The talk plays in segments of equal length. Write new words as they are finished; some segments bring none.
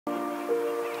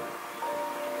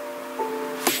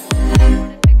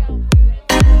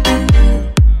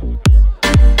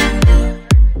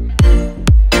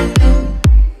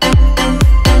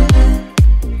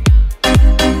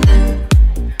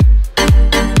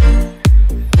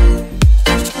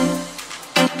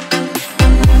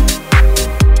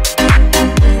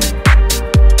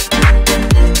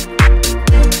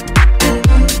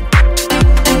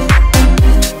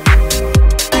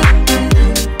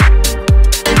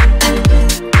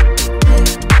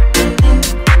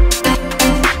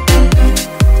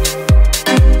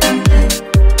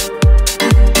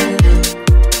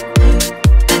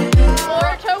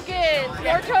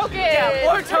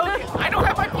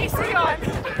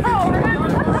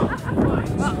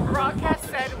Broadcast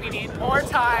said we need more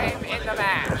time in the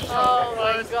match. Oh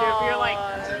my god. You're like,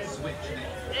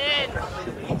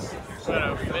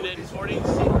 a minute and 40? It's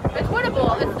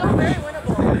winnable. It's still very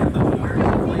winnable.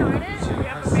 we have a minute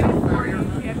 40.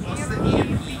 We have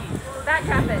EMP. Back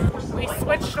cap it. We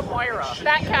switched to Moira.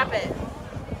 Back cap it.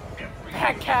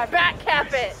 Back cap. Back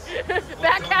cap it.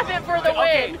 Back cap it for the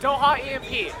Okay, win. don't hot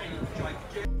EMP.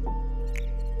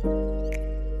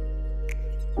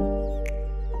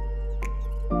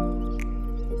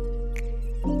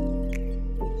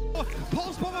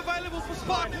 Pulse bomb available for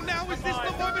Sparkle now. Is this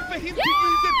the moment for him to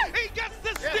use it? He gets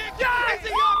the stick! As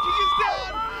the arching is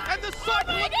down! And the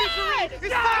cycle of misery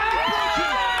is finally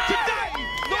broken! Today,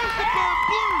 those that burn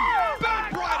blue, burn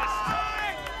brightest!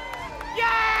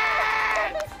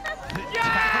 Yes!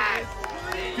 Yes!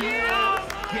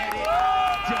 Get it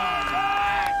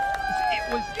done! It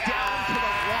was down to the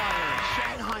wire.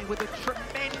 Shanghai with a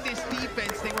tremendous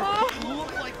defense. They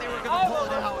looked like they were going to pull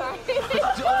it out. But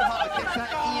Doha gets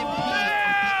that EMP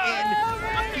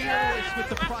at the end. Fearless with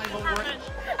the primal range.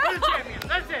 We're the champions,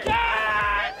 that's it!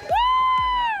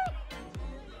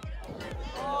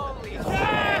 Holy shit! Oh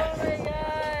my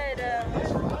god.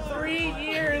 3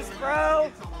 years,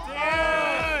 bro!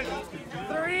 Dude!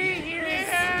 3 years! We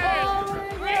did it!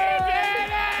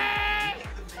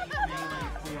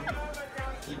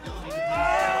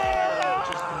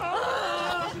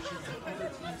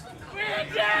 We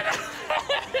did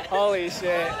it! Holy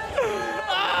shit.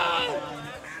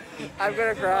 I'm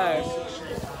gonna cry.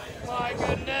 My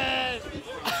goodness!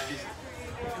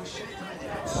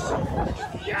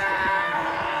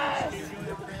 Yes!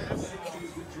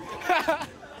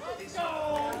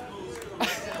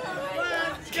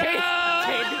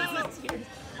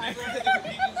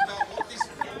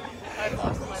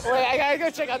 Wait, I gotta go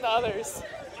check on the others.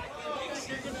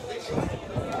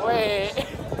 Wait.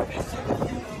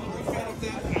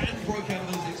 Broke out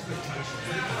those expectations.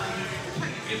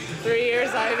 3 years,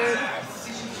 Ivan.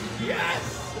 Yes!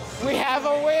 We have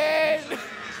a win!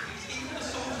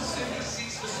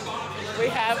 We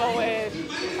have a win.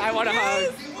 I want a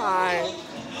hug. Hi.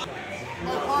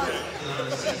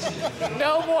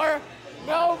 No more.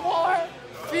 No more.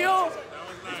 Fuel.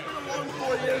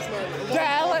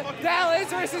 Dallas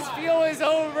versus Fuel is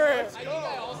over. I'm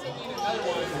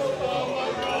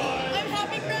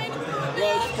happy crying.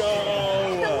 Let's go!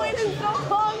 Been waiting so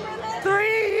long for this. 3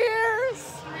 years.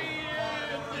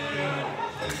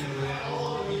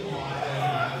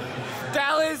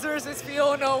 Dallas versus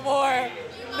Fuel no more.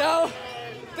 No.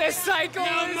 This cycle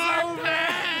is over.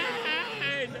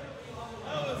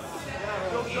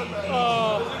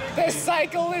 Oh, this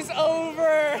cycle is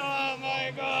over. Oh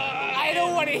my god! I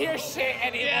don't want to hear shit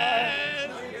anymore. Yes.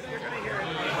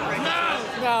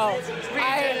 No,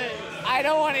 I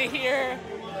don't want to hear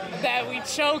that we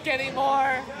choke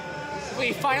anymore.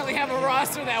 We finally have a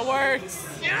roster that works.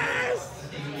 Yes!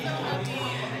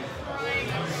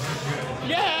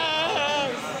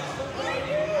 Yes!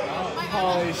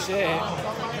 Holy shit.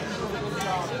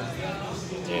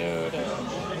 Dude,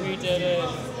 we did it.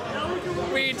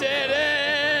 We did